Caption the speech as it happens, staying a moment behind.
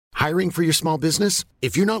Hiring for your small business?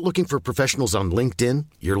 If you're not looking for professionals on LinkedIn,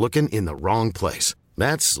 you're looking in the wrong place.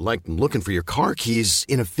 That's like looking for your car keys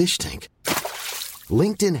in a fish tank.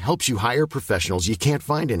 LinkedIn helps you hire professionals you can't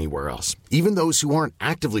find anywhere else, even those who aren't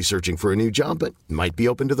actively searching for a new job but might be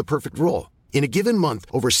open to the perfect role. In a given month,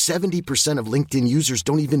 over 70% of LinkedIn users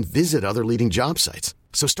don't even visit other leading job sites.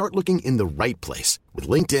 So start looking in the right place. With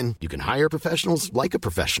LinkedIn, you can hire professionals like a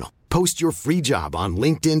professional. Post your free job on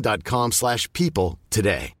linkedin.com/people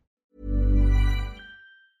today.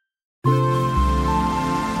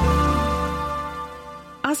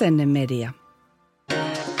 Asennemedia.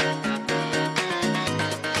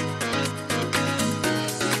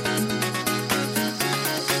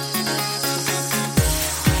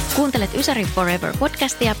 Kuuntelet Ysäri Forever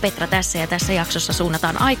podcastia. Petra tässä ja tässä jaksossa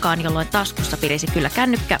suunnataan aikaan, jolloin taskussa pirisi kyllä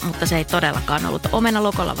kännykkä, mutta se ei todellakaan ollut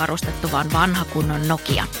omenalogolla varustettu, vaan vanha kunnon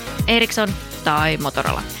Nokia, Ericsson tai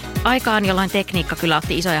Motorola. Aikaan, jolloin tekniikka kyllä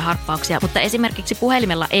otti isoja harppauksia, mutta esimerkiksi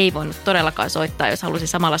puhelimella ei voinut todellakaan soittaa, jos halusi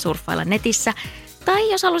samalla surffailla netissä.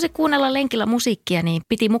 Tai jos halusi kuunnella lenkillä musiikkia, niin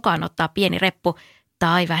piti mukaan ottaa pieni reppu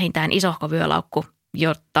tai vähintään isohko vyölaukku,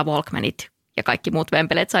 jotta Walkmanit ja kaikki muut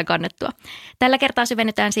vempeleet sai kannettua. Tällä kertaa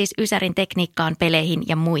syvennytään siis Ysärin tekniikkaan, peleihin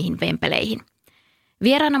ja muihin vempeleihin.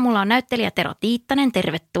 Vieraana mulla on näyttelijä Tero Tiittanen,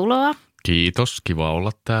 tervetuloa. Kiitos, kiva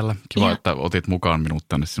olla täällä. Kiva, että otit mukaan minut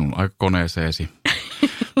tänne sinun aikakoneeseesi.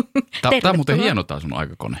 Tämä on muuten hieno tämä sun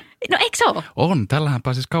aikakone. No eikö se ole? On, tällähän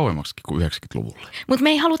pääsisi kauemmaksikin kuin 90-luvulle. Mutta me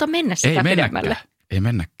ei haluta mennä sitä pidemmälle. Ei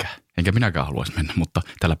mennäkään. Enkä minäkään haluaisi mennä, mutta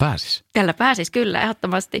tällä pääsisi. Tällä pääsisi kyllä,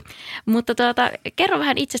 ehdottomasti. Mutta kerro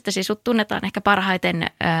vähän itsestäsi. Sut tunnetaan ehkä parhaiten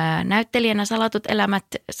näyttelijänä Salatut elämät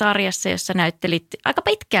 -sarjassa, jossa näyttelit aika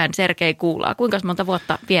pitkään Sergei Kuulaa. Kuinka monta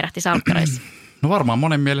vuotta vierähti salkkareissa? No varmaan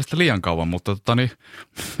monen mielestä liian kauan, mutta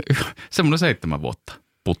semmoinen 7 vuotta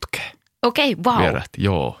putkeen. Okei, vau. Vierähti,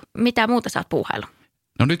 joo. Mitä muuta sä oot puuhailu?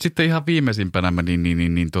 No nyt sitten ihan viimeisimpänä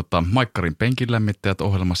Maikkarin penkinlämmittäjät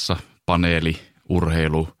 -ohjelmassa paneeli,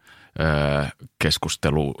 urheilu,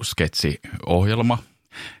 keskustelu, sketsi -ohjelma.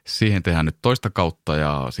 Siihen tehdään nyt toista kautta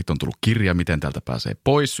ja sitten on tullut kirja, miten täältä pääsee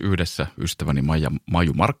pois yhdessä ystäväni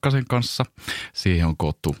Maju Markkasen kanssa. Siihen on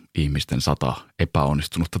koottu ihmisten 100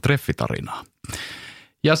 epäonnistunutta treffitarinaa.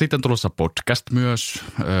 Ja sitten tulossa podcast myös,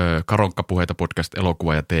 Karonkkapuheita podcast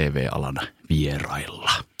elokuva- ja TV-alan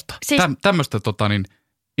vierailla. Siis tämmöistä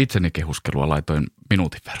itseni kehuskelua laitoin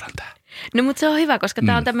minuutin verran tähän. No mutta se on hyvä, koska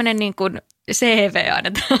tämä on tämmöinen niin kuin CV aina.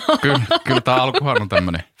 Kyllä tämä alkuhan on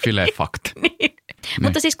tämmöinen file-fakt. Niin.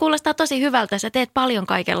 Mutta siis kuulostaa tosi hyvältä. Sä teet paljon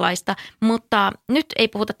kaikenlaista, mutta nyt ei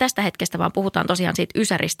puhuta tästä hetkestä, vaan puhutaan tosiaan siitä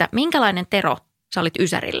Ysäristä. Minkälainen Tero sä olit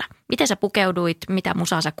Ysärillä? Miten sä pukeuduit? Mitä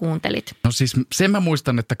musaa sä kuuntelit? No siis sen mä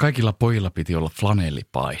muistan, että kaikilla pojilla piti olla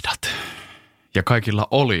flanellipaidat. Ja kaikilla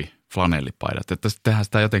oli flanellipaidat. Että sittenhän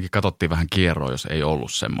sitä jotenkin katsottiin vähän kierroa, jos ei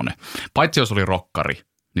ollut semmoinen. Paitsi jos oli rokkari,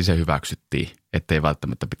 niin se hyväksyttiin, ettei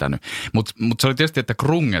välttämättä pitänyt. Mutta se oli tietysti, että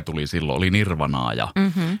grunge tuli silloin, oli Nirvanaa ja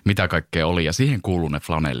mitä kaikkea oli. Ja siihen kuuluu ne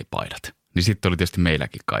flanellipaidat. Niin sitten oli tietysti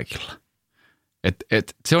meilläkin kaikilla.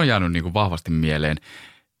 Se on jäänyt niin kuin vahvasti mieleen.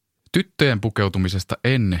 Tyttöjen pukeutumisesta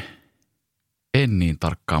en niin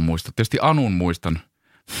tarkkaan muista. Tietysti Anun muistan,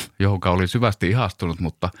 johonka oli syvästi ihastunut,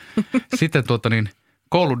 mutta sitten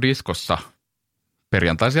kouludiskossa,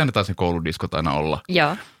 perjantaisia ne taisi kouludiskot aina olla.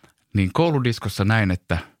 Joo. Niin kouludiskossa näin,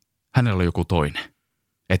 että hänellä oli joku toinen.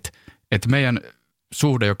 Että meidän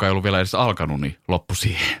suhde, joka ei ollut vielä edes alkanut, niin loppui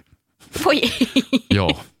siihen. Voi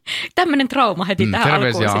Joo. Tämmöinen trauma heti tähän alkuun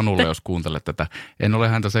terveisiä sitten. Anulle, jos kuuntelet tätä. En ole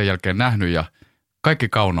häntä sen jälkeen nähnyt ja kaikki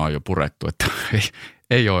kauna on jo purettu, että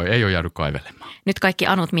ei ole jäänyt kaivelemaan. Nyt kaikki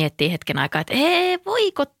Anut miettii hetken aikaa, että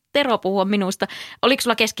voiko Tero puhua minusta? Oliko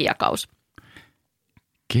sulla keskijakaus?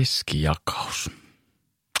 Keskijakaus.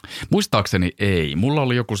 Muistaakseni ei. Mulla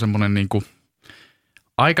oli joku semmoinen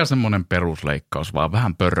aika semmoinen perusleikkaus, vaan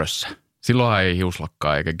vähän pörrössä. Silloinhan ei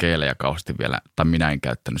hiuslakkaa eikä geelejä kauheasti vielä, tai minä en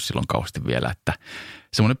käyttänyt silloin kauheasti vielä, että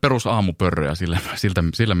semmoinen perus aamupörrö ja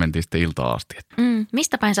sillä mentiin sitten iltaan asti.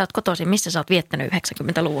 Mistä päin sä oot kotoisin? Missä sä oot viettänyt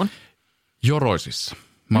 90-luvun? Joroisissa.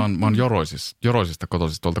 Mä oon Joroisista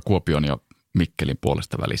kotoisin tuolta Kuopion ja Mikkelin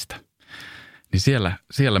puolesta välistä. Niin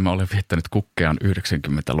siellä mä olen viettänyt kukkean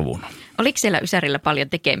 90-luvun. Oliko siellä Ysärillä paljon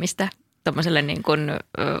tekemistä tuommoiselle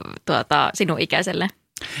sinun ikäiselle?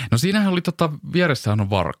 No siinähän oli vieressään on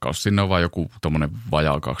Varkaus. Sinne on vaan joku tommonen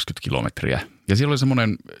vajaa 20 kilometriä. Ja siellä oli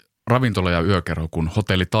semmoinen ravintola ja yökerho kuin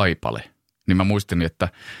Hotelli Taipale. Niin mä muistin, että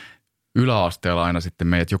yläasteella aina sitten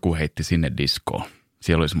meidät joku heitti sinne diskoon.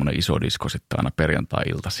 Siellä oli semmoinen iso disko sitten aina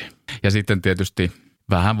perjantai-iltasi. Ja sitten tietysti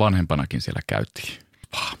vähän vanhempanakin siellä käytiin.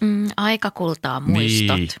 rasvaa. Aikakultaa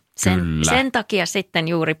muistot. Niin, sen takia sitten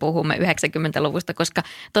juuri puhumme 90-luvusta, koska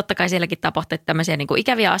totta kai sielläkin tapahtui tämmöisiä niin kuin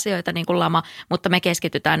ikäviä asioita niin kuin lama, mutta me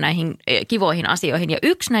keskitytään näihin kivoihin asioihin. Ja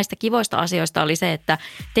yksi näistä kivoista asioista oli se, että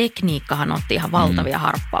tekniikkahan otti ihan valtavia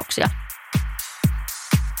harppauksia.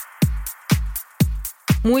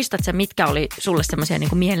 Muistatko, mitkä oli sulle semmoisia niin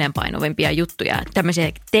kuin mieleenpainuvimpia juttuja,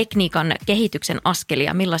 tämmöisiä tekniikan kehityksen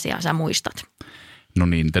askelia, millaisia sä muistat? No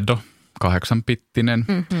Nintendo, 8-bittinen.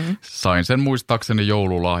 Sain sen muistaakseni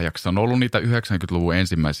joululahjaksi. On ollut niitä 90-luvun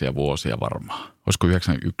ensimmäisiä vuosia varmaan. Olisiko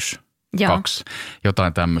 91? Joo. 2.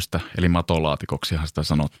 Jotain tämmöistä, eli matolaatikoksihan sitä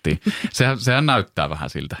sanottiin. Sehän näyttää vähän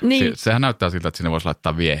siltä. Niin. Sehän näyttää siltä, että sinne voisi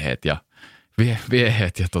laittaa vieheet ja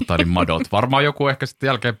niin madot. Varmaan joku ehkä sitten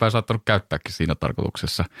jälkeenpäin saattanut käyttääkin siinä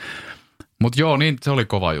tarkoituksessa. Mutta joo, niin se oli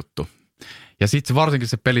kova juttu. Ja sitten varsinkin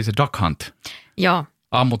se peli, se Duck Hunt. Joo.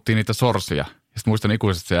 Ammuttiin niitä sorsia. Ja sitten muistan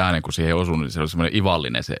ikuisesti se äänen, kun siihen ei osunut, niin se oli semmoinen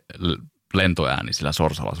ivallinen se lentoääni sillä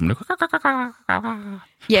sorsalla. Semmoinen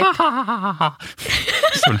Jep.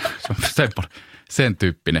 sen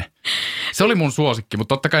tyyppinen. Se oli mun suosikki,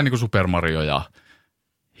 mutta totta kai niin kuin Super Mario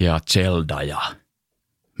ja Zelda ja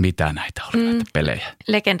mitä näitä oli näitä pelejä.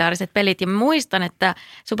 Legendaariset pelit. Ja muistan, että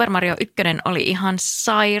Super Mario 1 oli ihan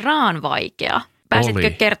sairaan vaikea. Pääsitkö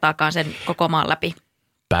kertaakaan sen koko maan läpi?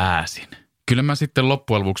 Pääsin. Kyllä mä sitten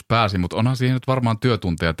loppujen lopuksi pääsin, mutta onhan siihen nyt varmaan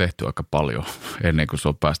työtunteja tehty aika paljon ennen kuin se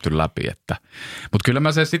on päästy läpi. Mutta kyllä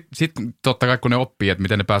mä se sitten totta kai kun ne oppii, että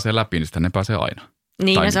miten ne pääsee läpi, niin sitten ne pääsee aina.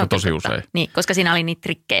 Niin, tai se on tosi totta. usein. Niin, koska siinä oli niitä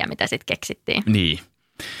trikkejä, mitä sitten keksittiin. Niin.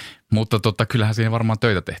 Mutta kyllähän siinä varmaan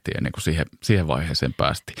töitä tehtiin ennen kuin siihen vaiheeseen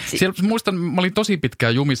päästiin. Siellä muistan, mä olin tosi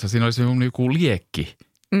pitkään jumissa, siinä oli semmoinen joku liekki,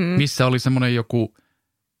 missä oli semmoinen joku,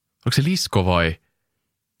 oliko se lisko vai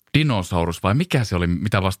dinosaurus vai mikä se oli,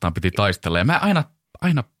 mitä vastaan piti taistella. Ja mä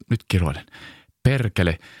aina nyt kiroilen,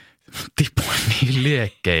 perkele, tipuin niihin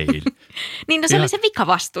liekkeihin. Niin, no se oli se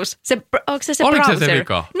vikavastus. Onko se oliko browser? Se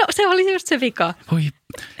vika? No se oli just se vika. Voi,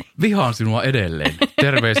 vihaan sinua edelleen.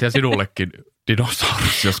 Terveisiä sinullekin,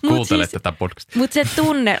 dinosaurus, jos kuuntelet siis, tätä podcastia. Mutta se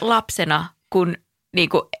tunne lapsena, kun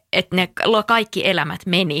niinku, että ne kaikki elämät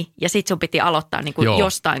meni ja sit sun piti aloittaa niinku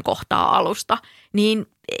jostain kohtaa alusta, niin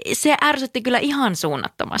se ärsytti kyllä ihan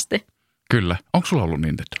suunnattomasti. Kyllä. Onko sulla ollut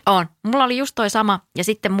Nintendo? On. Mulla oli just toi sama ja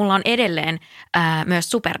sitten mulla on edelleen myös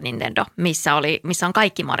Super Nintendo, missä on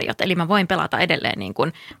kaikki Mariot. Eli mä voin pelata edelleen niin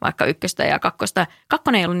kuin vaikka 1 ja 2. 2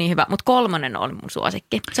 ei ollut niin hyvä, mutta 3 oli mun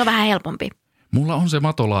suosikki. Se on vähän helpompi. Mulla on se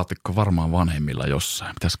matolaatikko varmaan vanhemmilla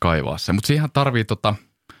jossain. Pitäisi kaivaa se. Mutta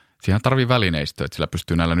siihen tarvii välineistöä, että sillä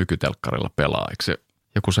pystyy näillä nykytelkkarilla pelaamaan. Eikö se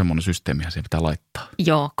joku semmoinen systeemihän siihen pitää laittaa?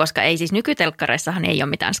 Joo, koska ei siis nykytelkkareissahan ei ole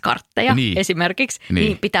mitään skartteja esimerkiksi.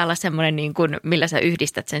 Niin pitää olla semmoinen, niin kuin, millä sä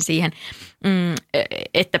yhdistät sen siihen,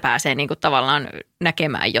 että pääsee niin kuin tavallaan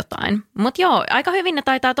näkemään jotain. Mutta joo, aika hyvin ne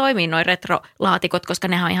taitaa toimia noi retrolaatikot, koska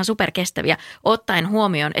nehän on ihan superkestäviä. Ottaen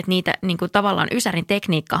huomioon, että niitä niin kuin tavallaan Ysärin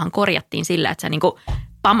tekniikkaahan korjattiin sillä, että sä niin kuin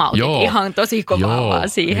pamautit ihan tosi kovaa vaan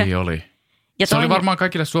siihen. Niin oli. Ja se oli varmaan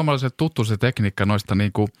kaikille suomalaisille tuttu se tekniikka noista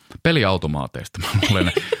niinku peliautomaateista. Mä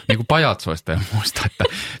luulen niinku pajatsoista ja muista, että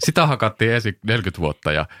sitä hakattiin ensin 40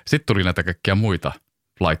 vuotta ja sitten tuli näitä kaikkia muita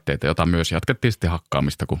laitteita, joita myös jatkettiin sitten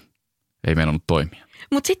hakkaamista, kun ei meinannut toimia.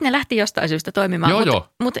 Mutta sitten ne lähti jostain syystä toimimaan.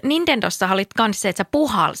 Mutta Nintendossa oli myös se, että sä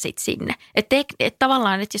puhalsit sinne. Että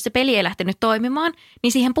tavallaan, että jos se peli ei lähtenyt toimimaan,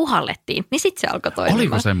 niin siihen puhallettiin. Niin sitten se alkoi toimimaan.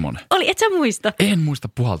 Oliko semmoinen? Oli, et sä muista? En muista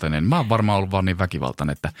puhaltaneen. Mä oon varmaan ollut vaan niin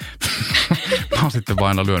väkivaltainen, että mä oon sitten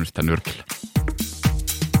vaan aina lyönyt sitä nyrkillä.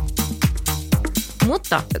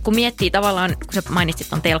 Mutta kun miettii tavallaan, kun sä mainitsit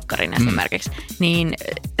ton telkkarin esimerkiksi, niin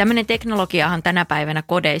tämmöinen teknologiahan tänä päivänä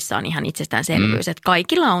kodeissa on ihan itsestäänselvyys. Että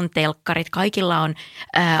kaikilla on telkkarit, kaikilla on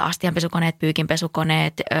astianpesukoneet,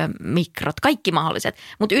 pyykinpesukoneet, mikrot, kaikki mahdolliset.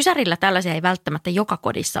 Mutta Ysärillä tällaisia ei välttämättä joka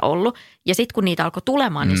kodissa ollut. Ja sitten kun niitä alkoi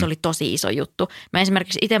tulemaan, niin se oli tosi iso juttu. Mä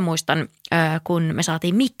esimerkiksi itse muistan, kun me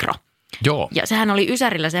saatiin mikro. Joo. Ja sehän oli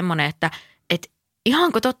Ysärillä semmoinen, että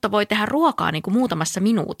ihanko totta voi tehdä ruokaa niin kuin muutamassa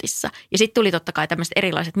minuutissa. Ja sitten tuli totta kai tämmöiset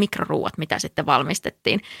erilaiset mikroruuat, mitä sitten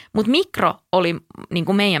valmistettiin. Mutta mikro oli niin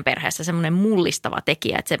kuin meidän perheessä semmoinen mullistava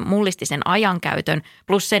tekijä, että se mullisti sen ajankäytön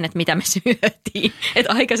plus sen, että mitä me syötiin.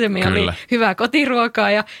 Että aikaisemmin oli hyvää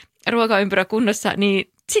kotiruokaa ja ruokaympyrä kunnossa,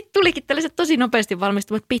 niin sitten tulikin tällaiset tosi nopeasti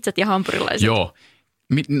valmistuvat pizzat ja hampurilaiset. Joo,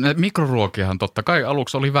 mikroruokiahan totta kai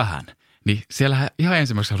aluksi oli vähän. Niin siellähän ihan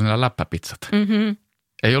ensimmäiseksi oli nämä läppäpizzat.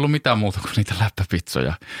 Ei ollut mitään muuta kuin niitä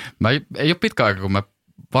läppäpitsoja. Ei ole pitkä aika, kun mä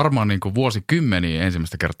varmaan niin kuin vuosikymmeniä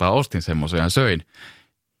ensimmäistä kertaa ostin semmoisen ja söin.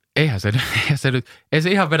 Ei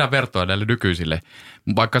se ihan vedä vertoa näille nykyisille,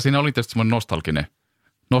 vaikka siinä oli tietysti semmoinen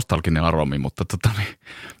nostalginen aromi, mutta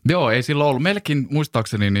joo, ei silloin ollut. Meilläkin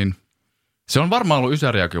muistaakseni niin Se on varmaan ollut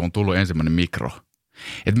Ysäriäkin, kun on tullut ensimmäinen mikro.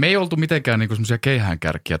 Et me ei oltu mitenkään niinku semmoisia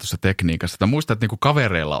keihäänkärkkiä tuossa tekniikassa. Muistan, että niinku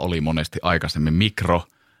kavereilla oli monesti aikaisemmin mikro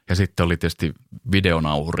ja sitten oli tietysti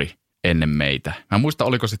videonauhuri ennen meitä. Mä muistan,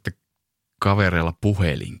 oliko sitten kavereilla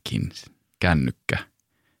puhelinkin, kännykkä,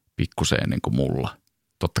 pikkusen ennen kuin mulla.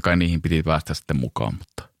 Totta kai niihin piti päästä sitten mukaan,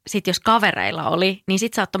 mutta... Sitten jos kavereilla oli, niin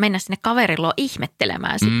sitten saattoi mennä sinne kaverilla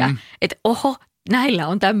ihmettelemään sitä, että oho, näillä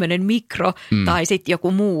on tämmöinen mikro tai sitten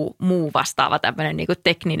joku muu vastaava tämmöinen niinku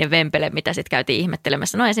tekninen vempele, mitä sitten käytiin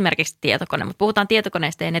ihmettelemässä. No esimerkiksi tietokone, mutta puhutaan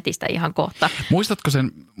tietokoneesta ja netistä ihan kohta.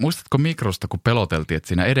 Muistatko mikrosta, kun peloteltiin, että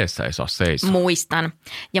siinä edessä ei saa seisoa? Muistan.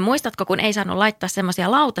 Ja muistatko, kun ei saanut laittaa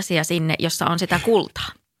semmoisia lautasia sinne, jossa on sitä kultaa?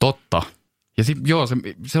 Totta. Ja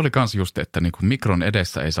se oli kans just, että niinku mikron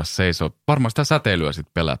edessä ei saa seisoa. Varmaan sitä säteilyä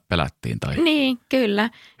sitten pelättiin tai niin, kyllä.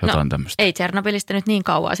 jotain tämmöistä. Ei Tsernobylistä nyt niin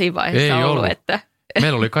kauan siinä vaiheessa ei ollut, että...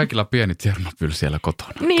 Meillä oli kaikilla pieni Tsernobyl siellä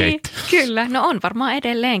kotona. Niin, kyllä. No on varmaan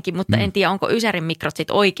edelleenkin, mutta en tiedä, onko Ysärin mikrot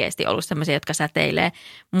sitten oikeasti ollut sellaisia, jotka säteilee.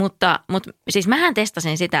 Mutta siis mähän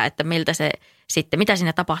testasin sitä, että miltä se sitten, mitä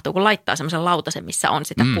siinä tapahtuu, kun laittaa semmoisen lautasen, missä on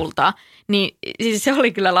sitä kultaa. Niin siis se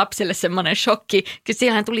oli kyllä lapsille semmoinen shokki, kun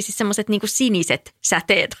siellähän tuli siis semmoiset niinku siniset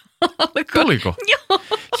säteet. Tuliko? Joo.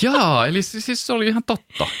 Jaa, eli siis se oli ihan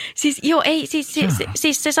totta.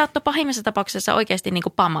 Siis se saattoi pahimmassa tapauksessa oikeasti niinku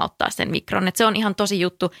pamauttaa sen mikron. Että se on ihan tosi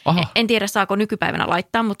juttu. En tiedä, saako nykypäivänä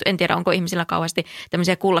laittaa, mutta en tiedä, onko ihmisillä kauheasti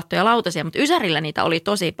tämmöisiä kullattuja lautasia. Mutta Ysärillä niitä oli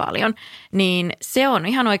tosi paljon. Niin se on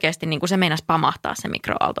ihan oikeasti, niin kuin se meinasi pamahtaa se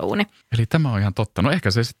mikroaaltouuni. Eli tämä on ihan totta. No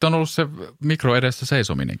ehkä se sitten on ollut se mikro edessä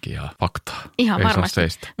seisominenkin ihan faktaa. Ihan varmasti.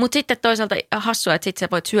 Mutta sitten toisaalta hassua, että sitten sä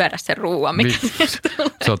voit syödä sen ruuan, mikä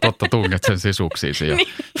se on totta, tunget sen sisuksiisi ja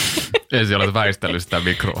ensin olet väistellyt sitä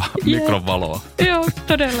mikron valoa. Joo,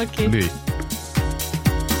 todellakin. Niin.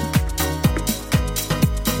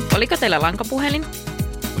 Oliko teillä lankapuhelin?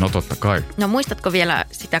 No totta kai. No muistatko vielä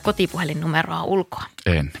sitä kotipuhelinnumeroa ulkoa?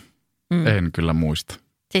 En kyllä muista.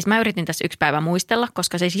 Siis mä yritin tässä yksi päivä muistella,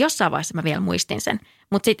 koska siis jossain vaiheessa mä vielä muistin sen.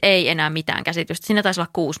 Mutta sitten ei enää mitään käsitystä. Siinä taisi olla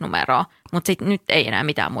 6 numeroa, mutta sitten nyt ei enää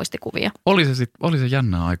mitään muistikuvia. Oli se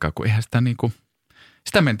jännää aikaa, kun eihän sitä niinku...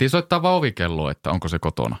 Sitä mentiin soittaa vaan ovikelloa, että onko se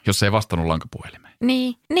kotona, jos se ei vastannut lankapuhelimeen.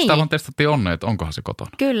 Niin. Sitä vaan testattiin onnea, että onkohan se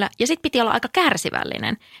kotona. Kyllä, ja sitten piti olla aika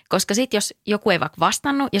kärsivällinen, koska sitten jos joku ei vaikka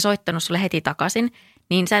vastannut ja soittanut sulle heti takaisin,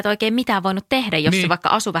 niin sä et oikein mitään voinut tehdä, jos se vaikka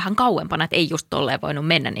asui vähän kauempana, että ei just tolleen voinut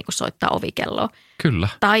mennä niin kuin soittaa ovikelloa. Kyllä.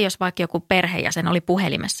 Tai jos vaikka joku perheenjäsen oli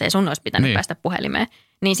puhelimessa ja sun olisi pitänyt päästä puhelimeen,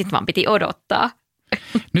 niin sitten vaan piti odottaa.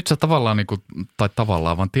 Nyt sä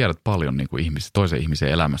tavallaan vaan tiedät paljon niin kuin toisen ihmisen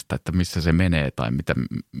elämästä, että missä se menee tai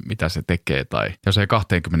mitä se tekee. Tai jos ei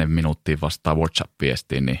 20 minuuttiin vastaa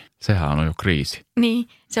WhatsApp-viestiin, niin sehän on jo kriisi. Niin,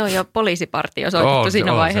 se on jo poliisipartio soitettu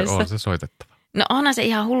siinä vaiheessa. On se soitettava. No onhan se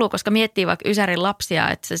ihan hullu, koska miettii vaikka Ysärin lapsia,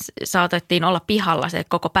 että se saatettiin olla pihalla se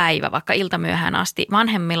koko päivä, vaikka iltamyöhään asti.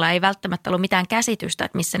 Vanhemmilla ei välttämättä ollut mitään käsitystä,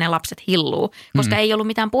 että missä ne lapset hilluu, koska ei ollut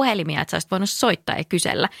mitään puhelimia, että sä olisit voinut soittaa ja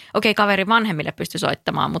kysellä. Okei, kaveri vanhemmille pystyi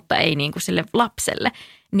soittamaan, mutta ei niin kuin sille lapselle.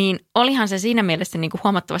 Niin olihan se siinä mielessä niin kuin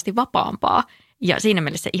huomattavasti vapaampaa ja siinä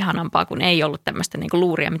mielessä ihanampaa, kun ei ollut tämmöistä niin kuin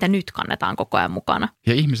luuria, mitä nyt kannetaan koko ajan mukana.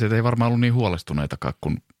 Ja ihmiset ei varmaan ollut niin huolestuneitakaan,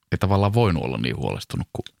 kun ei tavallaan voinut olla niin huolestunut,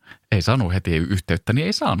 kun ei saanut heti yhteyttä, niin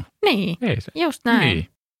ei saanut. Niin, just näin. Niin.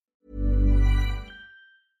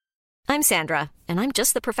 I'm Sandra, and I'm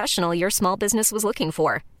just the professional your small business was looking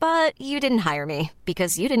for. But you didn't hire me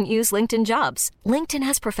because you didn't use LinkedIn Jobs. LinkedIn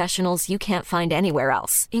has professionals you can't find anywhere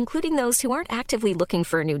else, including those who aren't actively looking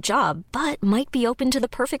for a new job, but might be open to the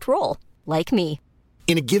perfect role, like me.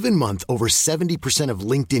 In a given month, over 70%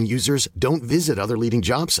 of LinkedIn users don't visit other leading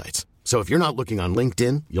job sites. So if you're not looking on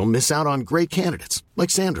LinkedIn, you'll miss out on great candidates like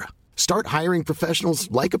Sandra. Start hiring professionals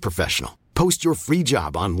like a professional. Post your free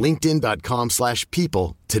job on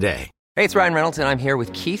linkedin.com/people today. Hey, it's Ryan Reynolds, and I'm here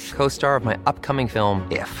with Keith, co-star of my upcoming film,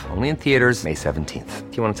 If, only in theaters May 17th.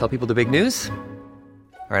 Do you want to tell people the big news?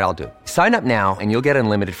 All right, I'll do it. Sign up now and you'll get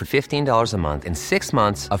unlimited for $15 a month and 6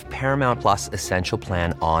 months of Paramount Plus Essential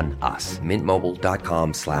Plan on us.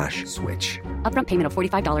 MintMobile.com/switch. Upfront payment of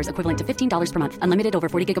 $45 equivalent to $15 per month. Unlimited over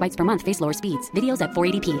 40 gigabytes per month. Face lower speeds. Videos at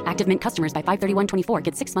 480p. Active Mint customers by 531.24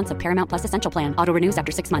 get 6 months of Paramount Plus Essential Plan. Auto renews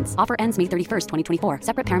after 6 months. Offer ends May 31st, 2024.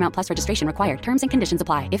 Separate Paramount Plus registration required. Terms and conditions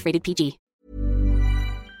apply if rated PG.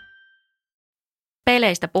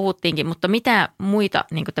 Peleistä puhuttiinkin, mutta mitä muita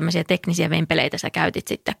niin kuin tämmöisiä teknisiä vempeleitä sä käytit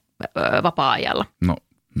sitten vapaa-ajalla? No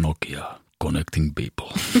Nokia, Connecting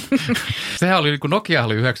People. Sehän oli, kun Nokia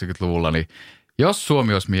oli 90-luvulla, niin jos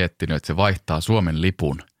Suomi olisi miettinyt, että se vaihtaa Suomen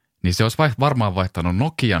lipun, niin se olisi varmaan vaihtanut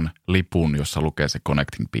Nokian lipun, jossa lukee se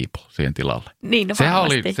Connecting People siihen tilalle. Niin, no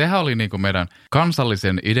sehän oli niin kuin meidän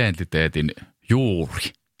kansallisen identiteetin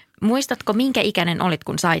juuri. Muistatko, minkä ikäinen olit,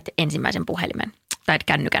 kun sait ensimmäisen puhelimen tai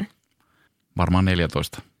kännykän? Varmaan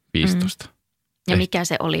 14, 15. Ja mikä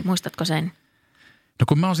se oli? Muistatko sen? No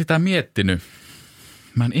kun mä oon sitä miettinyt,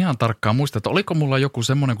 mä en ihan tarkkaan muista, että oliko mulla joku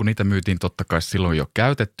semmoinen, kun niitä myytiin totta kai silloin jo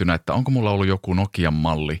käytettynä, että onko mulla ollut joku Nokian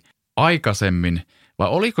malli aikaisemmin vai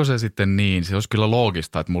oliko se sitten niin, se olisi kyllä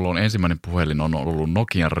loogista, että mulla on ensimmäinen puhelin on ollut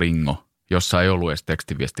Nokian Ringo, jossa ei ollut edes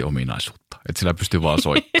tekstiviestiominaisuutta, että sillä pystyy vaan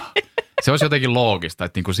soittamaan. Se olisi jotenkin loogista,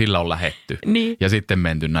 että niin kuin sillä on lähetty ja sitten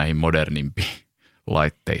menty näihin modernimpiin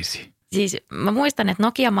laitteisiin. Siis mä muistan, että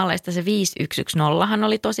Nokia-malleista se 5110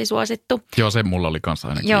 oli tosi suosittu. Joo, se mulla oli kanssa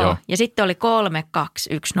ainakin. Joo. Ja sitten oli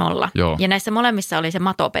 3210. Joo. Ja näissä molemmissa oli se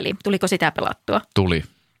matopeli. Tuliko sitä pelattua?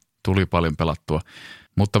 Tuli paljon pelattua.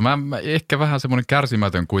 Mutta mä ehkä vähän semmoinen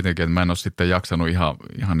kärsimätön kuitenkin, että mä en ole sitten jaksanut ihan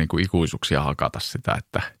niin kuin ikuisuuksia hakata sitä,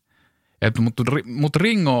 mutta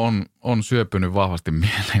Ringo on syöpynyt vahvasti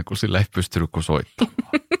mieleen, kun sillä ei pystynyt kuin soittamaan.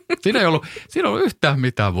 Siinä ei ollut yhtään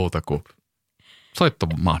mitään muuta kuin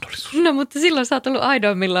soittomahdollisuus. No mutta silloin sä oot ollut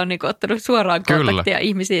aidoimmillaan niin ottanut suoraan kontaktia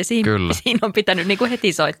ihmisiä ja siinä on pitänyt niin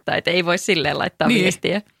heti soittaa, että ei voi silleen laittaa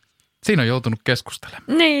viestiä. Siinä on joutunut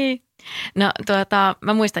keskustelemaan. Niin. No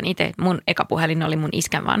mä muistan itse, mun eka puhelin oli mun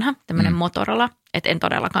iskän vanha, tämmöinen Motorola, että en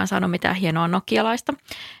todellakaan saanut mitään hienoa nokialaista.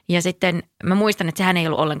 Ja sitten mä muistan, että sehän ei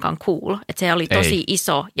ollut ollenkaan cool, että se oli tosi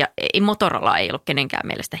iso ja Motorola ei ollut kenenkään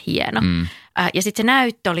mielestä hieno. Ja sitten se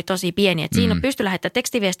näyttö oli tosi pieni, että siinä pystyi lähettämään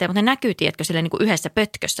tekstiviestejä, mutta ne näkyy, tiedätkö, sille niin kuin yhdessä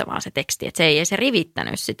pötkössä vaan se teksti, että se ei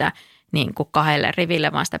rivittänyt sitä niin kuin 2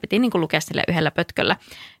 riville, vaan sitä piti niin kuin lukea sille yhdellä pötköllä.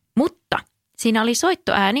 Mutta siinä oli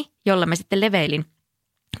soittoääni, jolla mä sitten leveilin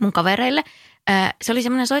mun kavereille. Se oli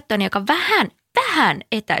semmoinen soittoääni, joka vähän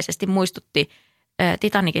etäisesti muistutti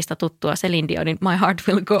Titanicista tuttua Celine Dionin My Heart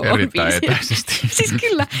Will Go On -biisiä. Erittäin etäisesti. Siis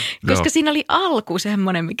kyllä, koska siinä oli alku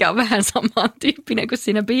semmoinen, mikä on vähän samantyyppinen kuin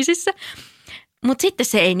siinä biisissä. Mutta sitten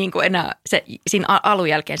se ei niinku enää, siinä alun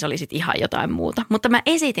jälkeen se oli sitten ihan jotain muuta. Mutta mä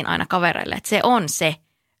esitin aina kavereille, että se on se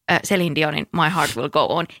Celine Dionin My Heart Will Go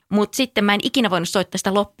On. Mutta sitten mä en ikinä voinut soittaa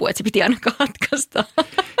sitä loppuun, että se piti aina katkaista.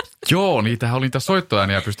 Joo, niitähän oli niitä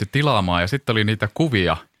soittoääniä pysty tilaamaan ja sitten oli niitä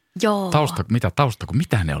kuvia. Joo.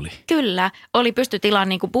 Mitä ne oli? Kyllä, pysty tilaamaan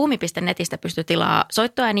niin kuin Boomi.netistä pysty tilaamaan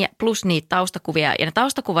soittoääniä plus niitä taustakuvia. Ja ne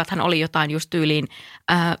taustakuvathan oli jotain just tyyliin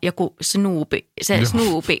joku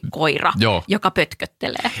Snoopy-koira, joka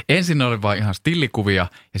pötköttelee. Ensin oli vaan ihan stillikuvia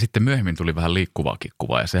ja sitten myöhemmin tuli vähän liikkuvaakin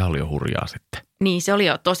kuvaa ja sehän oli jo hurjaa sitten. Niin, se oli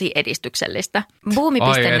jo tosi edistyksellistä. Boomi.net.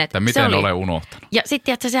 Ai että, miten olen unohtanut. Ja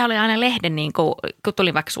sitten, että se oli aina lehden, niin kuin, kun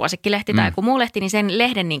tuli vaikka Suosikkilehti tai joku muu lehti, niin sen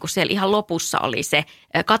lehden niin kuin siellä ihan lopussa oli se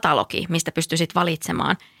katalogi, mistä pystyi sitten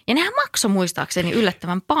valitsemaan. Ja nehän maksoi muistaakseni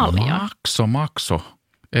yllättävän paljon. Makso.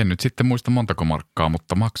 En nyt sitten muista montako markkaa,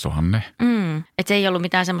 mutta maksohan ne. Että se ei ollut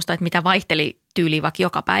mitään semmoista, että mitä vaihteli tyyliin vaikka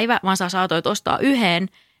joka päivä, vaan sä saatoit ostaa yhden.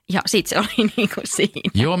 Ja sit se oli niin kuin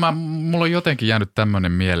siinä. Joo, mulla on jotenkin jäänyt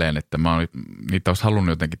tämmöinen mieleen, että niitä olisi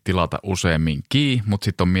halunnut jotenkin tilata useamminkin, mutta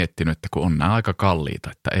sitten on miettinyt, että kun on nämä aika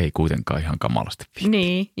kalliita, että ei kuitenkaan ihan kamalasti viitti.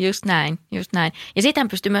 Niin, just näin. Ja sitähän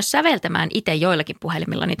pystyy myös säveltämään itse joillakin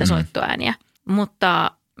puhelimilla niitä soittoääniä,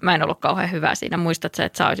 mutta mä en ollut kauhean hyvä siinä. Muistatko sä,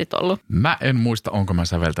 että sä olisit ollut? Mä en muista, onko mä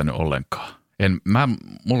säveltänyt ollenkaan.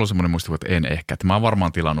 Mulla on semmoinen muistikuva, että en ehkä. Että mä oon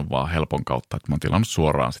varmaan tilannut vaan helpon kautta, että mä oon tilannut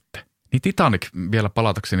suoraan sitten. Niin Titanic, vielä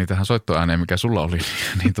palatakseni tähän soittoääneen, mikä sulla oli,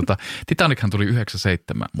 niin Titanichan tuli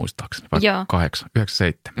 97 muistaakseni, vai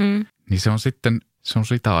 97. Niin se on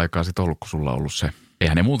sitä aikaa sitten ollut, kun sulla on ollut se.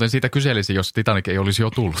 Eihän ne muuten siitä kyselisi, jos Titanic ei olisi jo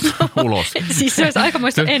tullut ulos. Siis se olisi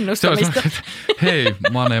aikamoista ennustamista. Hei,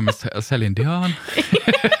 my name is Celine Dion.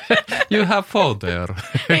 You have phone there.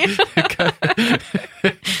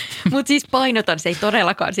 Mutta siis painotan, se ei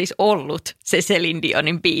todellakaan siis ollut se Celine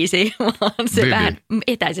Dionin biisi, vaan se vähän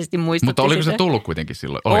etäisesti muistutti. Mutta oliko sitä. Se tullut kuitenkin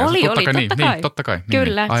silloin? Oli, totta kai.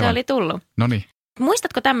 Kyllä, se oli tullut. No niin.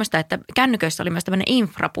 Muistatko tämmöistä, että kännyköissä oli myös tämmöinen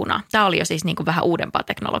infrapuna? Tämä oli jo siis niin kuin vähän uudempaa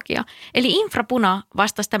teknologiaa. Eli infrapuna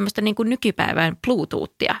vastasi tämmöistä niin kuin nykypäivän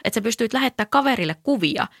Bluetoothia, että sä pystyit lähettämään kaverille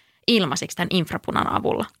kuvia ilmaiseksi tämän infrapunan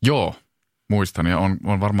avulla. Joo, muistan ja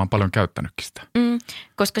on varmaan paljon käyttänytkin sitä.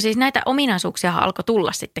 Koska siis näitä ominaisuuksia alkoi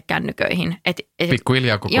tulla sitten kännyköihin.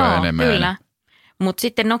 Pikkuhiljaa koko ajan enemmän. Kyllä. Mutta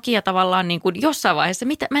sitten Nokia tavallaan niin kuin jossain vaiheessa,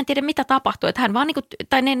 mä en tiedä mitä tapahtui, että hän vaan niin kuin,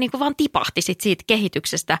 tai ne niin kuin vaan tipahti sit siitä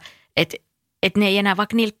kehityksestä, että ne ei enää,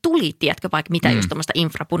 vaikka niillä tuli, tiedätkö, vaikka mitä just tuommoista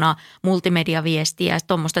infrapunaa, multimediaviestiä ja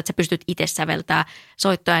tuommoista, että sä pystyt itse säveltää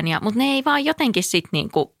soittoääniä, mutta ne ei vaan jotenkin sitten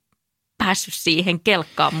niin kuin päässyt siihen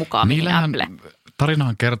kelkkaan mukaan, mihin Apple.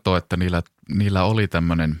 Tarinahan kertoo, että niillä oli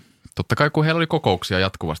tämmöinen, totta kai kun heillä oli kokouksia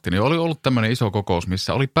jatkuvasti, niin oli ollut tämmöinen iso kokous,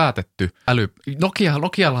 missä oli päätetty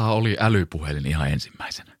Nokiallahan oli älypuhelin ihan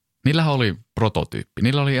ensimmäisenä. Niillähän oli prototyyppi.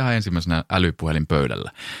 Niillä oli ihan ensimmäisenä älypuhelin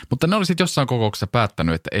pöydällä. Mutta ne oli sitten jossain kokouksessa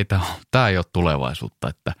päättänyt, että tämä ei ole tulevaisuutta,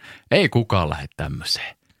 että ei kukaan lähde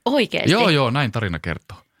tämmöiseen. Oikeesti? Joo, näin tarina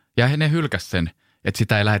kertoo. Ja ne hylkäs sen, että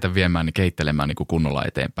sitä ei lähdetä viemään niin kehittelemään niin kuin kunnolla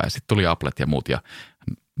eteenpäin. Sitten tuli Applet ja muut ja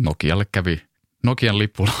Nokian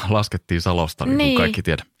lippu laskettiin Salosta, niin kuin kaikki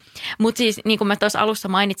tiedä. Mutta siis niin kuin mä tuossa alussa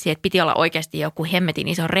mainitsin, että piti olla oikeasti joku hemmetin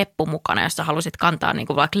iso reppu mukana, jos sä halusit kantaa niin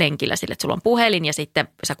kuin vaikka lenkillä sille, että sulla on puhelin ja sitten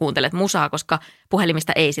sä kuuntelet musaa, koska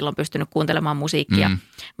puhelimista ei silloin pystynyt kuuntelemaan musiikkia,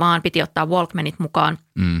 vaan piti ottaa Walkmanit mukaan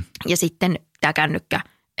ja sitten tämä kännykkä.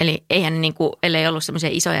 Eli eihän niin kuin, ellei ollut semmoisia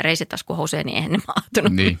isoja reisitaskuhousuja, niin eihän ne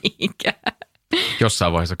mahtunut mihinkään.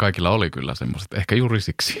 Jossain vaiheessa kaikilla oli kyllä semmoiset, ehkä juuri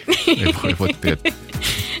siksi. Ei voi tietää.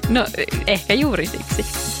 No ehkä juuri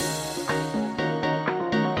siksi.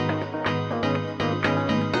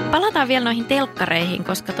 Palataan vielä noihin telkkareihin,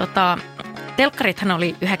 koska telkkarithan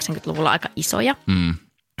oli 90-luvulla aika isoja.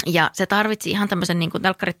 Ja se tarvitsi ihan tämmöisen, niin kuin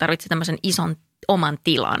telkkarit tarvitsi tämmöisen ison oman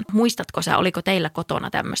tilan. Muistatko sä, oliko teillä kotona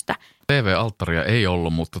tämmöistä? TV-alttaria ei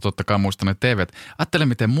ollut, mutta totta kai muistan ne TVt. Ajattele,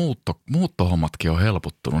 miten muuttohommatkin on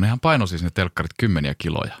helpottunut. Nehän paino siis ne telkkarit 10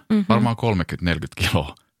 kiloja. Varmaan 30-40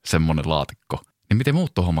 kiloa semmoinen laatikko. Niin miten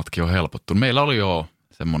muuttohommatkin on helpottunut. Meillä oli jo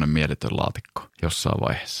semmoinen mieletön laatikko jossain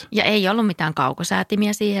vaiheessa. Ja ei ollut mitään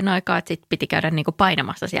kaukosäätimiä siihen aikaan, että sit piti käydä niinku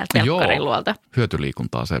painamassa sieltä telkkarin luolta.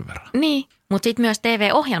 Hyötyliikuntaa sen verran. Niin, mutta sitten myös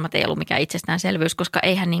TV-ohjelmat ei ollut mikään itsestäänselvyys, koska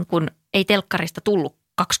ei telkkarista tullut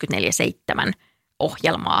 24/7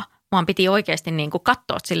 ohjelmaa, vaan piti oikeasti niinku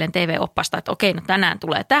katsoa silleen TV-oppasta, että okei, no tänään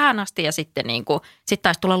tulee tähän asti ja sitten sit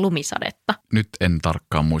taisi tulla lumisadetta. Nyt en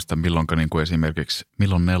tarkkaan muista, esimerkiksi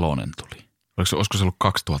milloin 4 tuli. Olisiko se ollut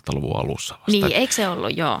 2000-luvun alussa vasta? Niin, eikö se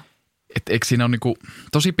ollut, joo. Eikö siinä ole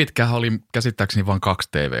tosi pitkään oli käsittääkseni vain 2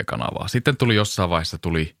 TV-kanavaa. Sitten tuli jossain vaiheessa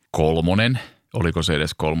 3, oliko se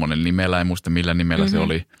edes 3 nimellä, en muista millä nimellä se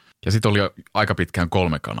oli. Ja sitten oli aika pitkään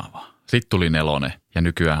 3 kanavaa. Sitten tuli 4 ja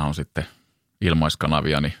nykyään on sitten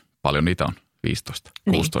ilmaiskanavia, niin paljon niitä on. 15,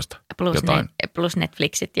 16, jotain. Plus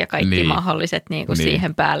Netflixit ja kaikki mahdolliset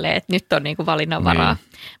siihen päälle, että nyt on valinnanvaraa.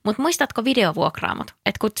 Mutta muistatko videovuokraamot?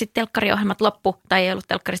 Että kun sitten telkkariohjelmat loppu tai ei ollut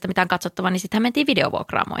telkkarista mitään katsottavaa, niin sittenhän mentiin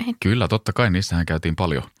videovuokraamoihin. Kyllä, totta kai, niissähän käytiin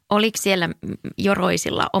paljon. Oliko siellä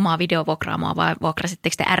Joroisilla omaa videovuokraamoa vai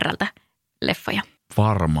vuokrasitteko te R:ltä leffoja?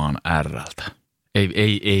 Varmaan R:ltä.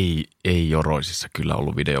 Ei Joroisissa kyllä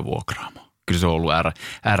ollut videovuokraamoa. Kyllä se on ollut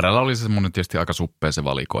R:llä oli se semmoinen tietysti aika suppea se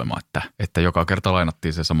valikoima, että joka kerta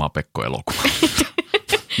lainattiin se sama Pekko-elokuva.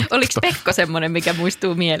 Oliko Pekko semmoinen, mikä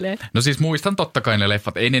muistuu mieleen? No siis muistan totta kai ne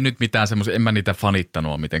leffat. Ei ne nyt mitään semmoisia, en mä niitä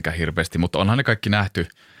fanittanut mitenkään hirveästi, mutta onhan ne kaikki nähty.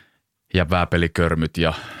 Ja Vääpelikörmyt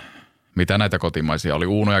ja mitä näitä kotimaisia oli.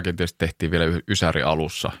 Uunojakin tietysti tehtiin vielä Ysäri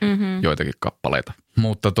alussa joitakin kappaleita.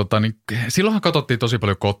 Mutta silloinhan katsottiin tosi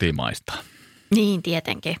paljon kotimaista. Niin,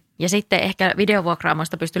 tietenkin. Ja sitten ehkä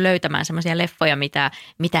videovuokraamoista pystyi löytämään semmoisia leffoja, mitä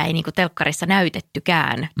ei telkkarissa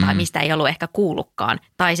näytettykään tai mistä ei ollut ehkä kuullutkaan.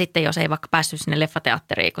 Tai sitten jos ei vaikka päässyt sinne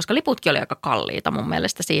leffateatteriin, koska liputkin oli aika kalliita mun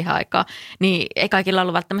mielestä siihen aikaan, niin ei kaikilla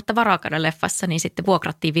ollut välttämättä varaa käydä leffassa, niin sitten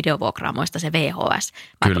vuokrattiin videovuokraamoista se VHS.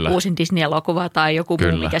 Vaikka uusin Disney-elokuva tai joku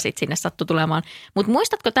muu, mikä sitten sinne sattui tulemaan. Mutta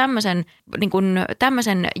muistatko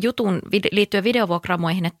tämmöisen jutun liittyen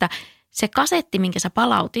videovuokraamoihin, että se kasetti, minkä sä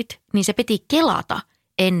palautit, niin se piti kelata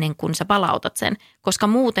ennen kuin sä palautat sen, koska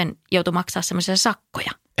muuten joutui maksaa semmoisia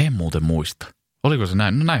sakkoja. En muuten muista. Oliko se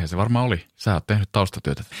näin? No näinhän se varmaan oli. Sä oot tehnyt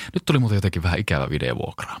taustatyötä. Nyt tuli muuten jotenkin vähän ikävä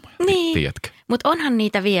videovuokraamoja. Niin, tiedätkö? Mutta onhan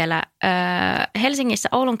niitä vielä. Helsingissä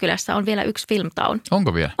Oulunkylässä on vielä yksi Filmtown.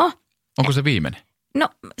 Onko vielä? Onko se viimeinen? No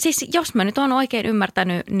siis jos mä nyt oon oikein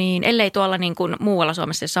ymmärtänyt, niin ellei tuolla niin kuin muualla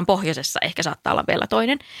Suomessa jossain pohjoisessa ehkä saattaa olla vielä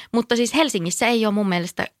toinen. Mutta siis Helsingissä ei ole mun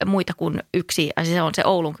mielestä muita kuin yksi, se on se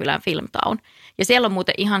Oulunkylän Filmtown. Ja siellä on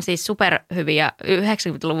muuten ihan siis superhyviä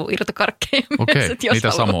 90-luvun irtokarkkeja. Okei,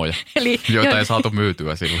 niitä samoja, joita ei saatu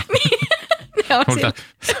myytyä silloin.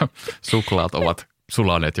 Suklaat ovat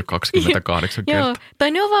sulaneet jo 28 kertaa. Joo,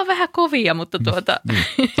 tai ne on vaan vähän kovia, mutta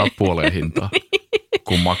saat puoleen hintaa,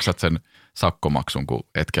 kun maksat sen sakkomaksun, kun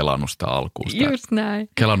et kelannut sitä alkuun. Just näin.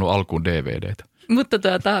 Kelannut alkuun DVDtä. Mutta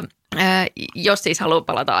jos siis haluaa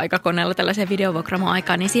palata aikakoneella tällaiseen videovuokraamon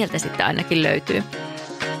aikaan, niin sieltä sitten ainakin löytyy.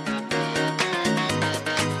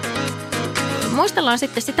 Muistellaan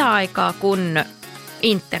sitten sitä aikaa, kun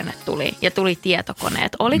internet tuli ja tuli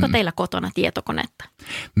tietokoneet. Oliko teillä kotona tietokonetta?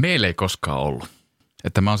 Meillä ei koskaan ollut.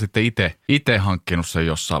 Että mä oon sitten itse hankkinut sen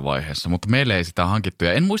jossain vaiheessa, mutta meillä ei sitä hankittu.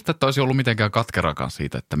 Ja en muista, että olisi ollut mitenkään katkerakaan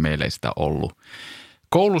siitä, että meillä ei sitä ollut.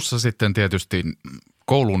 Koulussa sitten tietysti,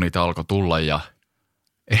 kouluun niitä alkoi tulla ja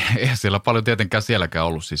eihän siellä paljon tietenkään sielläkään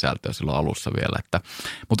ollut sisältöä silloin alussa vielä.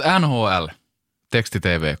 Mutta NHL,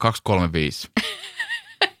 teksti-TV, 235.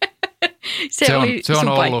 Se oli sun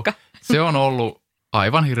paikka. Se on ollut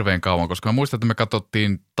aivan hirveän kauan, koska mä muistan, että me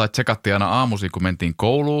katsottiin tai tsekattiin aina aamuisin, kun mentiin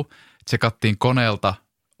kouluun. Tsekattiin koneelta,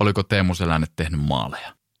 oliko Teemu Selänne tehnyt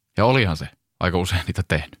maaleja. Ja olihan se aika usein niitä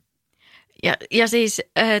tehnyt. Ja siis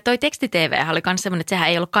toi teksti-TV oli myös semmoinen, että sehän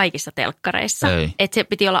ei ollut kaikissa telkkareissa. Että se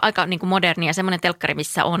piti olla aika niin kuin moderni ja semmoinen telkkari,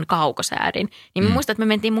 missä on kaukosäädin. Niin mä muistan, että me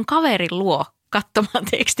mentiin mun kaverin luo katsomaan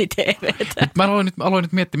teksti-TVtä. Mä aloin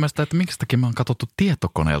nyt miettimään sitä, että miksi takia me on katsottu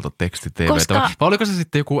tietokoneelta teksti-TVtä. Vai oliko se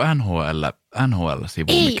sitten joku NHL-sivu?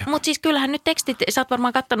 Ei, mutta siis kyllähän nyt sä oot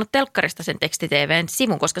varmaan katsonut telkkarista sen teksti-TVn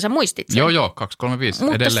sivun, koska sä muistit sen. Joo,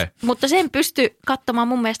 235 edelleen. Mutta sen pystyi katsomaan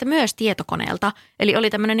mun mielestä myös tietokoneelta. Eli oli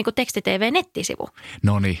tämmöinen niin kuin teksti-TV-nettisivu.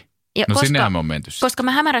 No niin. Sinnehän me on menty. Koska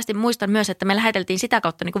mä hämärästi muistan myös, että me läheteltiin sitä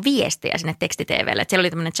kautta niin kuin viestejä sinne teksti-TVlle. Että siellä oli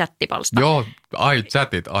tämmöinen chattipalsta. Joo,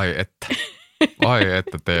 chatit, että. Ai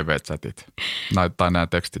että TV-chatit, tai nämä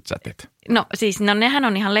tekstichatit. No siis, nehän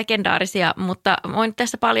on ihan legendaarisia, mutta voin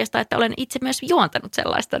tässä paljastaa, että olen itse myös juontanut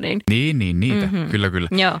sellaista. Niin, niitä, kyllä.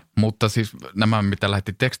 Joo. Mutta siis nämä, mitä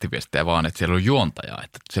lähetti tekstiviestejä vaan, että siellä on juontaja,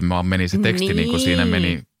 että se vaan meni se teksti niin kuin siinä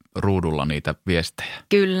meni ruudulla niitä viestejä.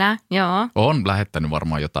 Kyllä, joo. On lähettänyt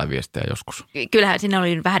varmaan jotain viestejä joskus. Kyllähän siinä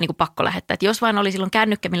oli vähän niin kuin pakko lähettää, että jos vain oli silloin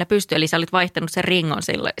kännykkä, millä pystyi, eli sä olit vaihtanut sen ringon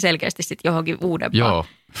selkeästi sitten johonkin uudempaan. Joo.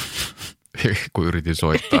 Kun yritin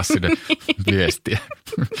soittaa sinne viestiä.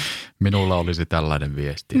 Minulla olisi tällainen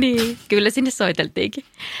viesti. Niin, kyllä sinne soiteltiinkin.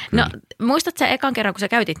 Kyllä. No, muistatko sä ekan kerran, kun sä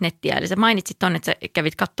käytit nettiä? Eli sä mainitsit ton, että sä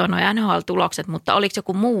kävit katsoa nuo NHL-tulokset, mutta oliko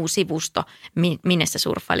joku muu sivusto, minne sä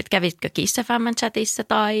surffailit? Kävitkö Kiss FM:n chatissa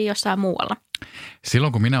tai jossain muualla?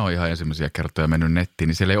 Silloin, kun minä olen ihan ensimmäisiä kertoja mennyt nettiin,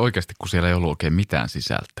 niin siellä ei oikeasti, kun siellä ei ollut oikein mitään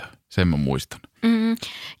sisältöä. Sen mä muistan.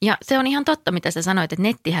 Ja se on ihan totta, mitä sä sanoit, että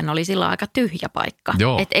nettihän oli silloin aika tyhjä paikka.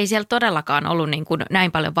 Että ei siellä todellakaan ollut niin kuin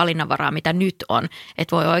näin paljon valinnanvaraa, mitä nyt on.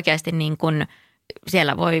 Että voi oikeasti niin kuin,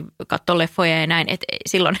 siellä voi katsoa leffoja ja näin. Että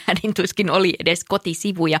silloin tuskin oli edes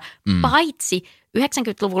kotisivuja. Paitsi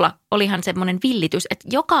 90-luvulla olihan semmoinen villitys, että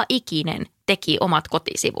joka ikinen teki omat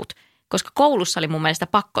kotisivut. Koska koulussa oli mun mielestä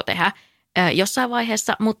pakko tehdä jossain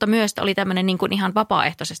vaiheessa, mutta myös oli tämmöinen niin kuin ihan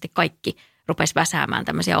vapaaehtoisesti kaikki rupesi väsäämään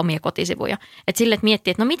tämmöisiä omia kotisivuja. Että sille, että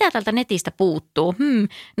miettii, että no mitä tältä netistä puuttuu?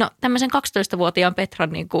 No tämmöisen 12-vuotiaan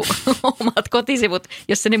Petran niin kuin omat kotisivut,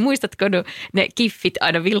 jossa ne muistatko ne kiffit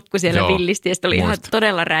aina vilkku siellä villisti ja sitten oli ihan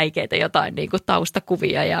todella räikeitä jotain niin kuin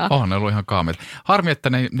taustakuvia. Ja ne ollut ihan kaameita. Harmi, että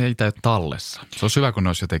ne ei ole tallessa. Se olisi hyvä, kun ne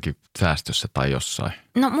olisi jotenkin säästössä tai jossain.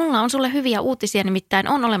 No mulla on sulle hyviä uutisia, nimittäin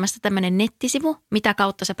on olemassa tämmöinen nettisivu, mitä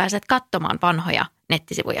kautta sä pääset katsomaan vanhoja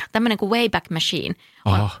nettisivuja. Tämmöinen kuin Wayback Machine.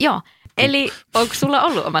 Joo. Eli onko sulla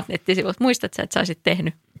ollut omat nettisivut? Muistatko sä, että sä olisit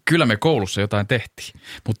tehnyt? Kyllä me koulussa jotain tehtiin,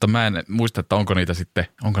 mutta mä en muista, että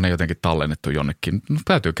onko ne jotenkin tallennettu jonnekin. No,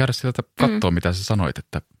 täytyy käydä sieltä katsoa, mitä sä sanoit,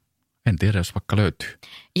 että en tiedä, jos vaikka löytyy.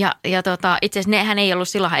 Ja itse asiassa nehän ei ollut,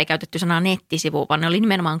 silloinhan ei käytetty sanaa nettisivu, vaan ne oli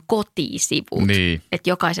nimenomaan kotisivut. Niin. Että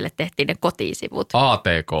jokaiselle tehtiin ne kotisivut.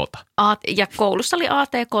 ATK:ta. Ja koulussa oli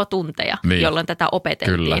ATK-tunteja, jolloin tätä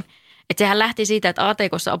opeteltiin. Kyllä. Että sehän lähti siitä, että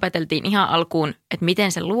ATK:ssa opeteltiin ihan alkuun, että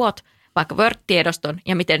miten sä luot vaikka Word-tiedoston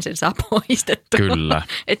ja miten sen saa poistettua. Kyllä.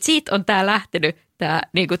 Että siitä on tämä lähtenyt, tämä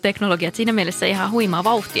niinku teknologia. Että siinä mielessä ihan huimaa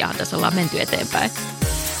vauhtiahan tässä ollaan menty eteenpäin.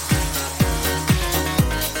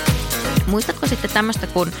 Muistatko sitten tämmöistä,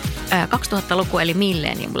 kun 2000-luku eli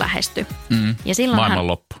millennium lähestyi? Ja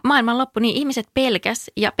maailmanloppu. Maailmanloppu, niin ihmiset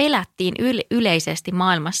pelkäs ja pelättiin yleisesti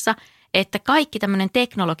maailmassa, että kaikki tämmöinen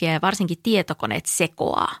teknologia ja varsinkin tietokoneet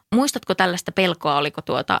sekoaa. Muistatko tällaista pelkoa, oliko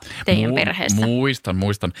teidän perheessä?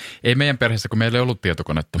 Muistan. Ei meidän perheessä, kun meillä ei ollut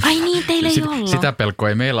tietokonetta. Ai niin, teillä ei ollut. Sitä pelkoa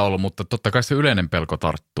ei meillä ollut, mutta totta kai se yleinen pelko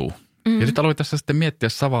tarttuu. Ja sitten aloin tässä sitten miettiä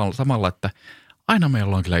samalla, että aina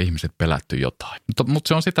meillä on kyllä ihmiset pelätty jotain. Mutta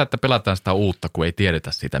se on sitä, että pelätään sitä uutta, kun ei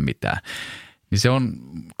tiedetä sitä mitään. Niin se on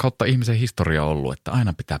kautta ihmisen historia ollut, että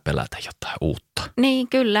aina pitää pelätä jotain uutta. Niin,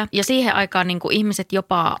 kyllä. Ja siihen aikaan niin kuin ihmiset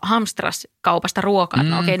jopa hamstras kaupasta ruokaa.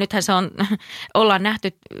 No okei, nythän se on, ollaan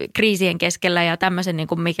nähty kriisien keskellä ja tämmöisen, niin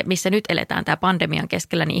kuin missä nyt eletään tämä pandemian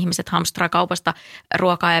keskellä, niin ihmiset hamstraa kaupasta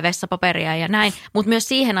ruokaa ja vessapaperia ja näin. Mutta myös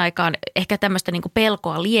siihen aikaan ehkä tämmöistä niin kuin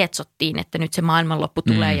pelkoa lietsottiin, että nyt se maailmanloppu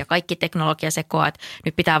tulee ja kaikki teknologia sekoaa, että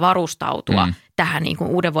nyt pitää varustautua tähän niin kuin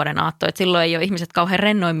uuden vuoden aattoon. Että silloin ei ole ihmiset kauhean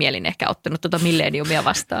rennoin mielin ehkä ottanut millenniumia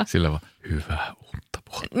vastaan. Sillä vaan hyvää uutta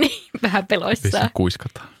vuotta. Niin, vähän peloissaan. Missä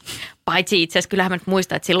kuiskataan. Paitsi itse asiassa kyllähän mä nyt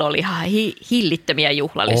muistan, että silloin oli ihan hillittömiä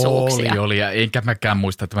juhlallisuuksia. Oli. Ja enkä mäkään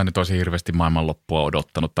muista, että mä nyt olisin hirveästi maailmanloppua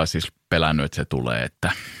odottanut tai siis pelännyt, että se tulee.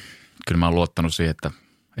 Että kyllä mä oon luottanut siihen, että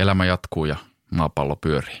elämä jatkuu ja maapallo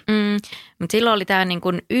pyörii. Mutta silloin oli tämä niin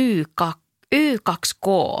kuin Y2K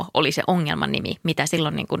oli se ongelman nimi, mitä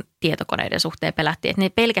silloin niin kuin tietokoneiden suhteen pelättiin. Että ne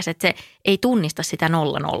pelkäsi, että se ei tunnista sitä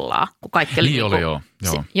 00, kun kaikki oli Niin oli, joo.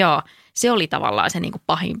 Joo, se oli tavallaan se niin kuin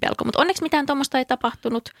pahin pelko. Mutta onneksi mitään tuommoista ei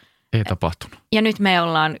tapahtunut. Ei tapahtunut. Ja nyt me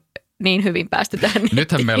ollaan niin hyvin päästy tähän.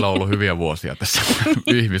 Nythän meillä on ollut hyviä vuosia tässä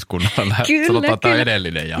ihmiskunnalla. Kyllä, sanotaan, tämä on kyllä.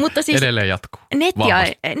 edellinen ja Mutta siis edelleen jatkuu.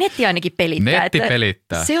 Netti ainakin pelittää. Netti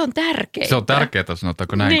pelittää. Se on tärkeää. Se on tärkeää,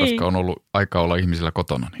 sanotaanko näin, Niin. koska on ollut aika olla ihmisillä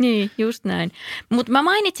kotona. Niin, just näin. Mutta mä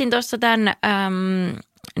mainitsin tuossa tämän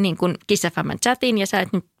niin kuin Kiss FM:n chatin ja sä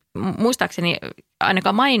et nyt muistaakseni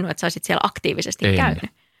ainakaan maininnut, että sä olisit siellä aktiivisesti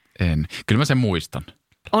käynyt. En. Kyllä mä sen muistan.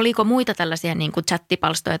 Oliko muita tällaisia niin kuin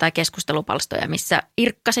chattipalstoja tai keskustelupalstoja, missä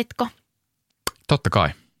irkkasitko? Totta kai.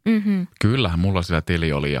 Mm-hmm. Kyllähän mulla sillä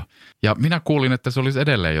tili oli ja minä kuulin, että se olisi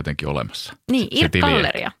edelleen jotenkin olemassa. Niin, se tili.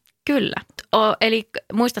 Irkkalleria. Kyllä. Eli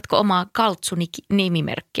muistatko omaa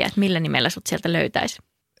Kaltsu-nimimerkkiä, että millä nimellä sut sieltä löytäisi?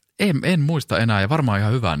 En muista enää ja varmaan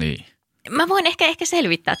ihan hyvä niin. Mä voin ehkä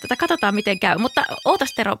selvittää tätä. Katsotaan miten käy, mutta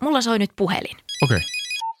ootas Tero, mulla soi nyt puhelin. Okei.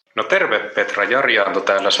 No terve Petra, Jari Aanto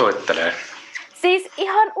täällä soittelee. Siis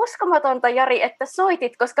ihan uskomatonta, Jari, että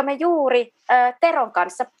soitit, koska me juuri Teron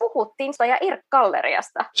kanssa puhuttiin ja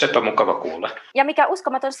Irk-galleriasta. Sepä mukava kuulla. Ja mikä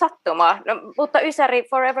uskomaton sattuma, mutta Ysäri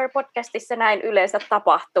Forever podcastissa näin yleensä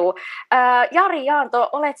tapahtuu. Jari Aanto,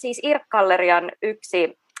 olet siis Irk-gallerian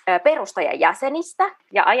yksi perustajajäsenistä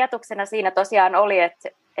ja ajatuksena siinä tosiaan oli,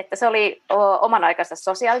 että se oli oman aikansa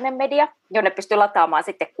sosiaalinen media, jonne pystyi lataamaan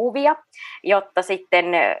sitten kuvia, jotta sitten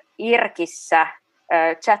Irkissä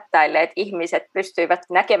chattailleet ihmiset pystyivät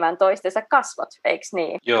näkemään toistensa kasvot, eikö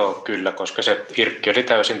niin? Joo, kyllä, koska se Irkki oli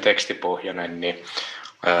täysin tekstipohjainen, niin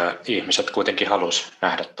ihmiset kuitenkin halusi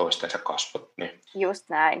nähdä toistensa kasvot. Niin. Just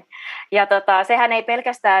näin. Ja sehän ei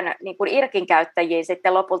pelkästään niin kuin Irkin käyttäjiin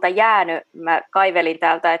sitten lopulta jäänyt. Mä kaivelin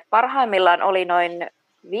täältä, että parhaimmillaan oli noin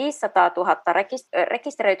 500 000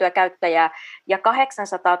 rekisteröityä käyttäjää ja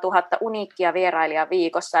 800 000 uniikkia vierailijaa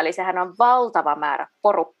viikossa. Eli sehän on valtava määrä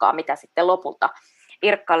porukkaa, mitä sitten lopulta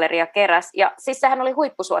Irk-galleria keräsi. Ja siis sehän oli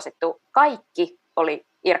huippusuosittu. Kaikki oli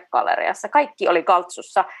Irk-galleriassa, kaikki oli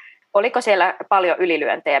Kaltsussa. Oliko siellä paljon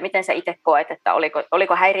ylilyöntejä? Miten sä itse koet, että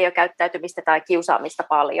oliko häiriökäyttäytymistä tai kiusaamista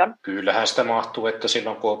paljon? Kyllähän sitä mahtuu, että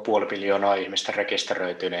silloin kun on 500 000 ihmistä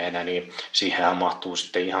rekisteröityneenä, niin siihen mahtuu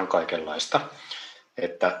sitten ihan kaikenlaista.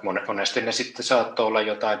 Että monesti ne sitten saattoi olla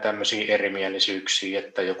jotain tämmöisiä erimielisyyksiä,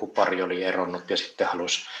 että joku pari oli eronnut ja sitten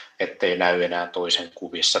halusi, ettei näy enää toisen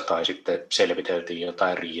kuvissa tai sitten selviteltiin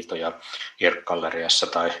jotain riitoja Irk-galleriassa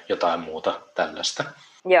tai jotain muuta tällaista.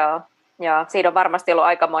 Joo, siinä on varmasti ollut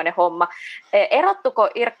aikamoinen homma. Erottuko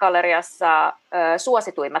Irk-galleriassa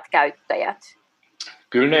suosituimmat käyttäjät?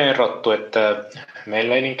 Kyllä ne erottu, että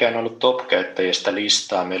meillä ei niinkään ollut top-käyttäjistä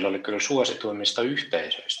listaa, meillä oli kyllä suosituimmista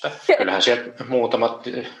yhteisöistä. Kyllähän sieltä muutamat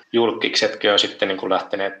julkiksetkin on sitten niin kuin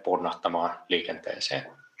lähteneet ponnahtamaan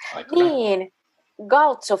liikenteeseen aikana. Niin,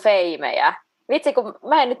 Galtsu-feimejä. Vitsi, kun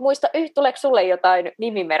mä en nyt muista, tuleeko sulle jotain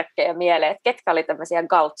nimimerkkejä mieleen, että ketkä oli tämmöisiä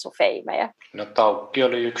Galtsu-feimejä? No Taukki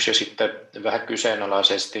oli yksi ja sitten vähän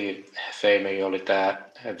kyseenalaisesti feimejä oli tämä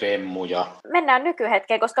Vemmu. Mennään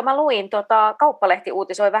nykyhetkeen, koska mä luin, Kauppalehti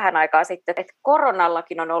uutisoi vähän aikaa sitten, että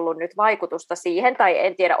koronallakin on ollut nyt vaikutusta siihen, tai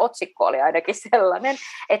en tiedä, otsikko oli ainakin sellainen,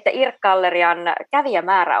 että Irk-gallerian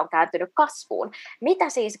kävijämäärä on kääntynyt kasvuun. Mitä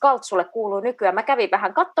siis Galtsulle kuuluu nykyään? Mä kävin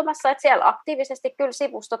vähän katsomassa, että siellä aktiivisesti kyllä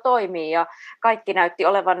sivusto toimii ja kaikki näytti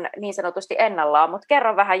olevan niin sanotusti ennallaan, mutta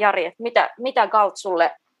kerro vähän Jari, että mitä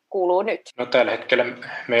Galtsulle kuuluu nyt? No tällä hetkellä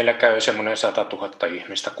meillä käy semmoinen 100 000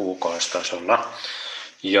 ihmistä kuukausitasolla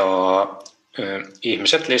ja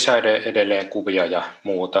ihmiset lisää edelleen kuvia ja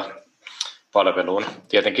muuta palveluun.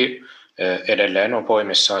 Tietenkin edelleen on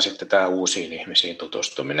voimissaan sitten tämä uusiin ihmisiin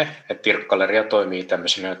tutustuminen, että Irk-galleria toimii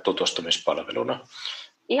tämmöisenä tutustumispalveluna.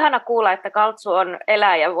 Ihana kuulla, että Kaltsu on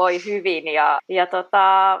elää ja voi hyvin ja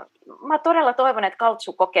mä todella toivon, että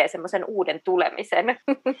Kaltsu kokee semmoisen uuden tulemisen.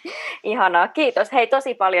 Ihanaa. Kiitos. Hei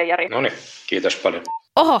tosi paljon, Jari. No niin, kiitos paljon.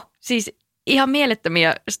 Oho, siis ihan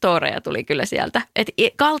mielettömiä storeja tuli kyllä sieltä. Että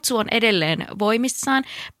Kaltsu on edelleen voimissaan.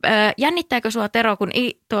 Jännittääkö sua, Tero, kun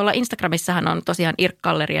tuolla Instagramissahan on tosiaan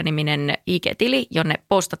Irk-galleria-niminen IG-tili, jonne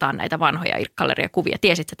postataan näitä vanhoja Irk-galleria-kuvia.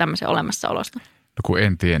 Tiesitkö tämmöisen olemassaolosta? No kun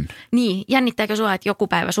en tiennyt. Niin, jännittääkö sua, että joku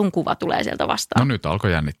päivä sun kuva tulee sieltä vastaan? No nyt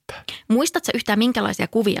alkoi jännittää. Muistatko yhtään, minkälaisia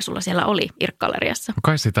kuvia sulla siellä oli Irk-galleriassa? No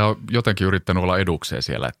kai sitä on jotenkin yrittänyt olla edukseen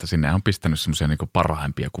siellä, että sinne on pistänyt semmoisia niin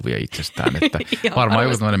parhaimpia kuvia itsestään. Että varmaan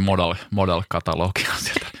joku tämmöinen model-katalogi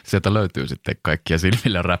sieltä löytyy sitten kaikkia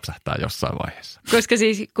silmille räpsähtää jossain vaiheessa. Koska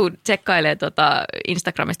siis kun tsekkailee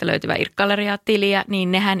Instagramista löytyvää Irk-galleria-tiliä,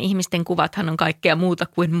 niin ihmisten kuvathan on kaikkea muuta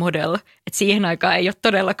kuin model. Et siihen aikaan ei ole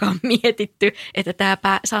todellakaan mietitty, että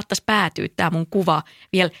tämä saattaisi päätyä tämä mun kuva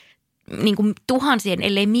vielä niin kuin tuhansien,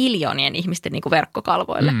 ellei miljoonien ihmisten niin kuin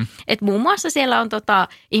verkkokalvoille. Et muun muassa siellä on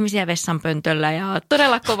ihmisiä vessanpöntöllä ja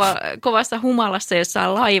todella kovassa humalassa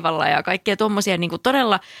jossain laivalla ja kaikkea tuommoisia niin kuin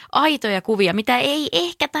todella aitoja kuvia, mitä ei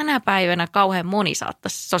ehkä tänä päivänä kauhean moni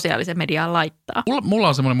saattaisi sosiaalisen mediaan laittaa. Mulla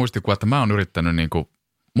on semmoinen muistikuva, että mä oon yrittänyt niin kuin,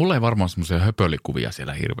 mulla ei varmaan semmoisia höpölikuvia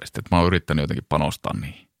siellä hirveästi, että mä oon yrittänyt jotenkin panostaa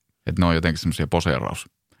niihin. Että ne on jotenkin semmoisia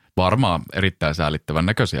varmaan erittäin säälittävän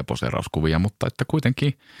näköisiä poseerauskuvia, mutta että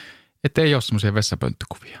kuitenkin että ei ole semmoisia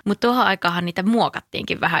vessapönttykuvia. Mutta tuohon aikaanhan niitä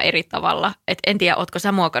muokattiinkin vähän eri tavalla. Et en tiedä, ootko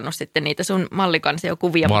sä muokannut sitten niitä sun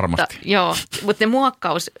mallikansiokuvia. Varmasti. Mutta ne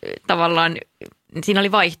muokkaus tavallaan, siinä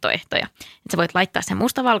oli vaihtoehtoja. Että sä voit laittaa sen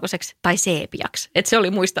mustavalkoiseksi tai seepiaksi. Että se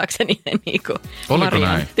oli muistaakseni niinku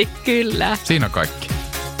variantti. Näin? Kyllä. Siinä kaikki.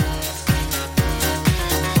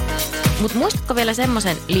 Mutta muistatko vielä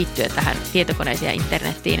semmoisen liittyen tähän tietokoneeseen ja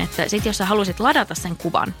internettiin, että sit jos sä halusit ladata sen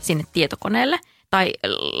kuvan sinne tietokoneelle tai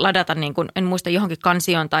ladata niin kuin, en muista johonkin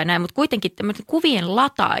kansioon tai näin, mutta kuitenkin kuvien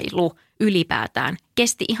latailu ylipäätään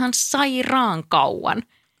kesti ihan sairaan kauan.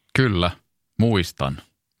 Kyllä, muistan.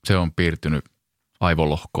 Se on piirtynyt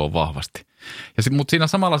aivolohkoon vahvasti. Mutta siinä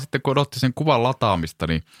samalla sitten, kun odotti sen kuvan lataamista,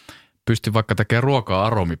 niin pystyi vaikka tekemään ruokaa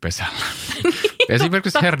aromipesällä.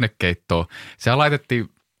 Esimerkiksi hernekeittoa. Se laitettiin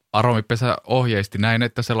aromipesä ohjeisti näin,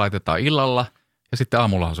 että se laitetaan illalla ja sitten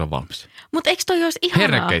aamullahan se on valmis. Mutta eikö toi olisi ihanaa?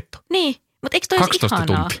 Hernekeitto. Niin, mutta eikö toi olisi 12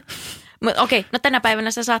 ihanaa? tuntia. Okei, no tänä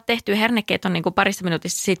päivänä sä saat tehtyä hernekeiton niin kuin parissa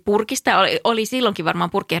minuutissa siitä purkista. Oli silloinkin varmaan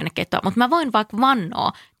purkkihernekeittoa, mutta mä voin vaikka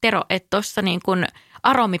vannoa, Tero, että tuossa niin kuin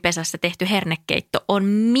aromipesässä tehty hernekeitto on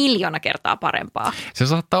 1,000,000 kertaa parempaa. Se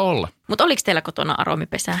saattaa olla. Mutta oliko teillä kotona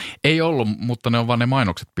aromipesää? Ei ollut, mutta ne on vaan ne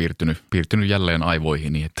mainokset piirtynyt jälleen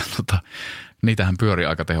aivoihin niin, että niitähän pyörii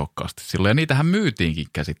aika tehokkaasti silloin. Ja niitähän myytiinkin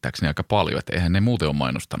käsittääkseni aika paljon, että eihän ne muuten ole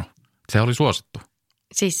mainostanut. Se oli suosittu.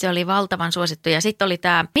 Siis se oli valtavan suosittu. Ja sitten oli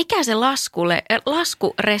tämä, mikä se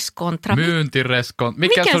laskureskontra? Myyntireskontra.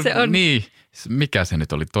 Mikä se on? Niin, mikä se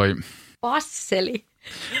nyt oli toi? Passeli.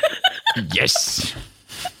 Yes.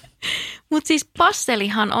 Mutta siis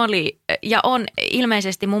passelihan oli ja on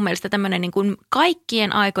ilmeisesti mun mielestä tämmöinen niin kuin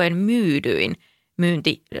kaikkien aikojen myydyin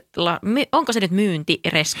onko se nyt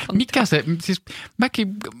myyntireskontra? Mikä se, siis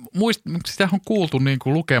mäkin muistan, sitä on kuultu niin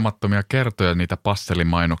kuin lukemattomia kertoja niitä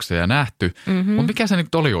passelimainoksia ja nähty, mutta mikä se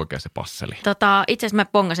nyt oli oikein se passeli? Itse asiassa mä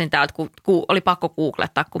pongasin täältä, kun oli pakko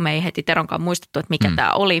googlettaa, kun me ei heti Teronkaan muistettu, että mikä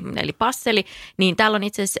tämä oli, eli passeli. Niin täällä on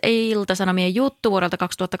itse asiassa Ilta-Sanomien juttu vuodelta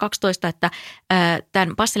 2012, että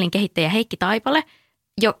tämän passelin kehittäjä Heikki Taipale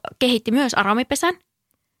jo kehitti myös aromipesän.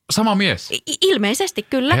 Sama mies? Ilmeisesti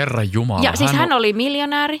kyllä. Herran Jumala. Ja siis hän oli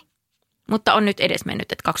miljonääri, mutta on nyt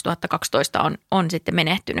edesmennyt, että 2012 on sitten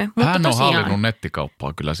menehtynyt. Mutta hän on tosiaan, hallinnut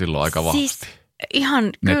nettikauppaa kyllä silloin aika vahvasti. Siis ihan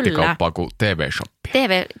kyllä. Nettikauppaa kuin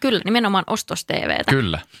TV-shoppia. Kyllä, nimenomaan ostos-TVtä.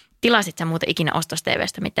 Kyllä. Tilasit sä muuten ikinä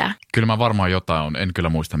ostos-TVstä mitään? Kyllä mä varmaan jotain on, en kyllä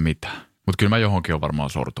muista mitään. Mutta kyllä mä johonkin on varmaan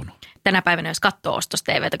sortunut. Tänä päivänä, jos katsoo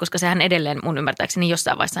ostos-TVtä, koska sehän edelleen mun ymmärtääkseni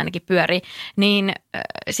jossain vaiheessa ainakin pyörii, niin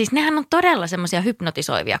siis nehän on todella semmoisia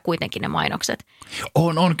hypnotisoivia kuitenkin ne mainokset.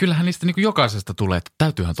 On. Kyllähän niistä niin kuin jokaisesta tulee, että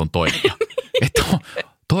täytyyhän ton toimia. Että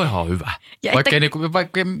toihan on hyvä.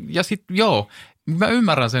 Ja sitten mä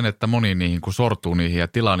ymmärrän sen, että moni niihin kun sortuu niihin ja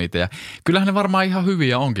tilaa niitä. Ja kyllähän ne varmaan ihan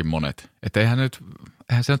hyviä onkin monet. Että eihän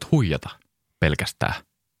se nyt huijata pelkästään.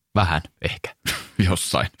 Vähän ehkä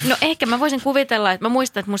jossain. No ehkä mä voisin kuvitella, että mä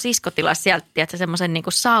muistan, että mun sisko tilasi sieltä semmoisen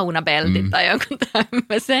niinku saunabeltin tai jonkun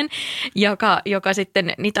tämmöisen, joka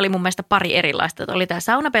sitten, niitä oli mun mielestä pari erilaista. Oli tämä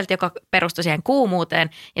saunabelti, joka perustui siihen kuumuuteen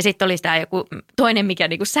ja sitten oli tämä joku toinen, mikä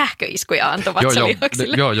niinku sähköiskuja antoi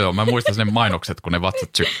vatsalihaksille. Joo, mä muistan ne mainokset, kun ne vatsat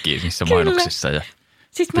sykkii niissä mainoksissa. Ja,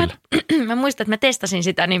 siis mä muistan, että mä testasin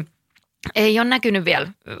sitä, niin ei ole näkynyt vielä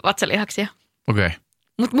vatsalihaksia. Okei.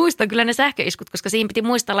 Mutta muistan kyllä ne sähköiskut, koska siinä piti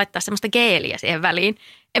muistaa laittaa semmoista geeliä siihen väliin.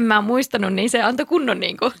 En mä muistanut, niin se antoi kunnon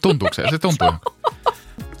niinku. Tuntuuko se? Se tuntuu.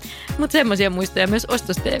 Mutta semmoisia muistoja myös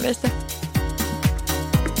ostos-TV:stä.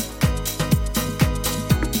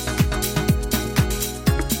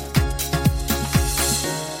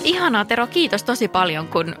 Ihanaa, Tero. Kiitos tosi paljon,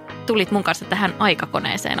 kun tulit mun kanssa tähän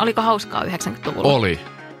aikakoneeseen. Oliko hauskaa 90-luvulla? Oli.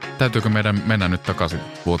 Täytyykö meidän mennä nyt takaisin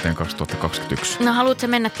vuoteen 2021? No haluatko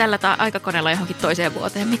mennä tällä aikakoneella johonkin toiseen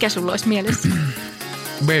vuoteen? Mikä sulla olisi mielessä?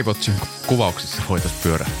 Baywatchin kuvauksissa voitaisiin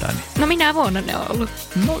pyörähtää. Niin. No minä vuonna ne on ollut?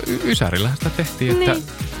 No Ysärillähän sitä tehtiin,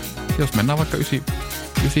 että jos mennään vaikka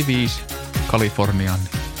 95 Kaliforniaan,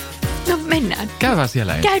 niin no mennään. Käydään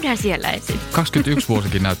siellä ensin. Käydään siellä ensin. 21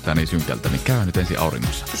 vuosikin näyttää niin synkältä, niin käydään nyt ensin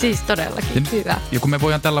auringossa. Siis todellakin, hyvä. Ja kun me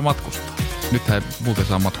voidaan tällä matkustaa. Nythän muuten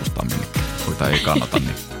saa matkustaa minnekään, kun ei kannata,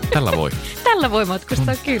 niin Tällä voi. Tällä voi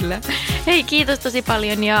matkustaa, kyllä. Hei, kiitos tosi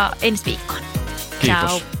paljon ja ensi viikkoon. Kiitos.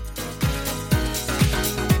 Ciao.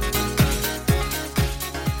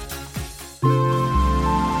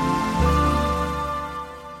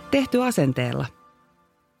 Tehty asenteella.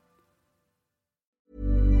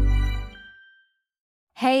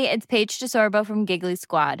 Hey, it's Paige DeSorbo from Giggly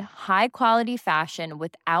Squad. High quality fashion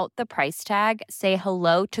without the price tag. Say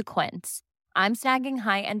hello to Quince. I'm snagging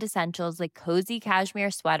high-end essentials like cozy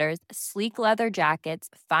cashmere sweaters, sleek leather jackets,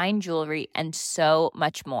 fine jewelry, and so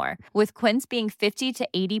much more. With Quince being 50 to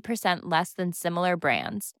 80% less than similar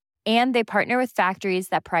brands. And they partner with factories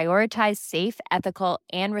that prioritize safe, ethical,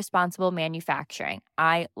 and responsible manufacturing.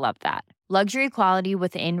 I love that. Luxury quality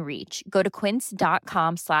within reach. Go to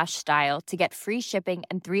quince.com/style to get free shipping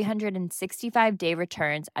and 365-day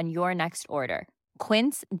returns on your next order.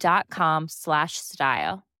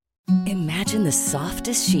 Quince.com/style. Imagine the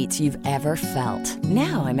softest sheets you've ever felt.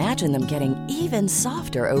 Now imagine them getting even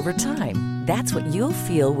softer over time. That's what you'll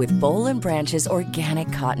feel with Boll & Branch's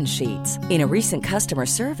organic cotton sheets. In a recent customer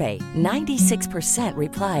survey, 96%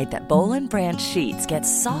 replied that Boll & Branch sheets get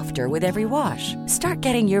softer with every wash. Start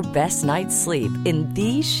getting your best night's sleep in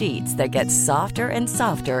these sheets that get softer and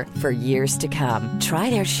softer for years to come. Try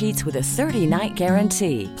their sheets with a 30-night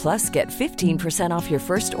guarantee. Plus, get 15% off your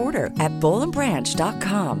first order at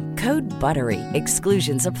bollandbranch.com. Code BUTTERY.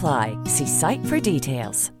 Exclusions apply. See site for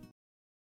details.